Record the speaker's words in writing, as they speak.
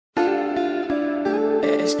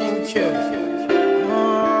Dead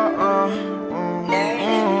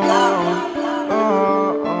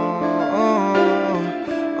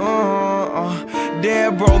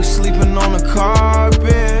broke, sleeping on the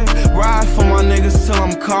carpet. Ride for my niggas till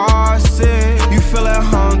I'm car sick. You feel that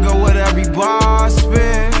hunger with every bar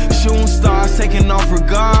spit. Shooting stars taking off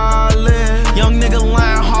regardless. Young nigga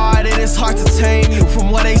lying hard, it is hard to tame you. From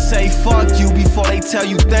what they say, fuck you before they tell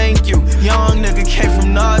you thank you. Young nigga came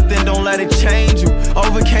from nothing, don't let it change you.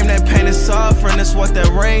 Overcame that pain and suffering, that's what that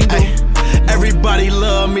rain do. Everybody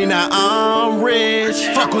love me, now I'm rich.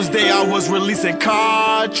 Fuck was day I was releasing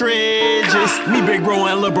cartridges. Me, big bro,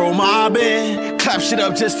 and lil' bro mobbing. Clap shit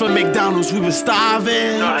up just for McDonald's, we was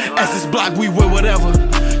starving. As this block, we with whatever.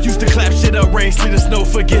 Used to clap shit up, rain, sleet, or snow,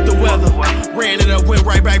 forget the weather. Ran it up, went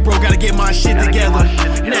right back, bro, gotta get my shit together.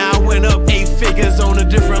 Now I went up 8 figures on a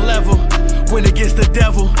different level. Win against the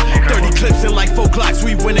devil. 30 clips and like 4 Glocks,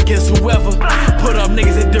 we win against whoever. Put up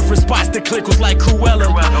niggas in different spots, the click was like Cruella.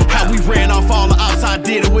 How we ran off all the ops, I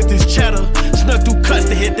did it with this cheddar. Snuck through cuts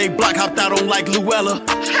to hit they block, hopped out on like Luella.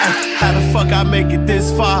 How the fuck I make it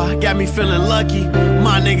this far? Got me feeling lucky.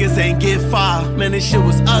 My niggas ain't get far, man, this shit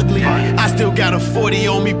was ugly. I still got a 40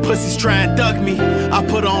 on me, pussies try and duck me. I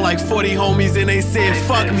put on like 40 homies and they said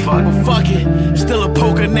fuck me, but fuck it. Still a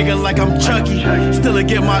poker nigga like I'm Chucky. Still a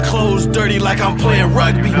get my clothes dirty like I'm playing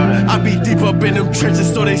rugby. I be deep up in them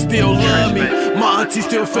trenches so they still love me. My auntie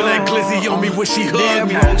still feel that glizzy on me when she hug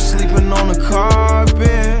me. Broke, sleeping on the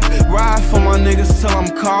carpet. Ride for my niggas till I'm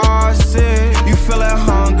car sick. You feel that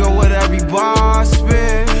hunger with every bar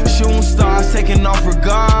spit. Shooting stars taking off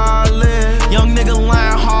regardless. Young nigga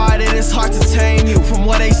lying hard, it is hard to tame you. From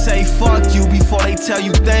what they say, fuck you before they tell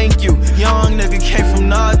you thank you. Young nigga came from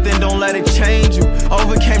nothing, don't let it change you.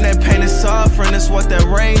 Overcame that pain and suffering, that's what that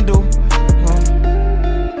rain do.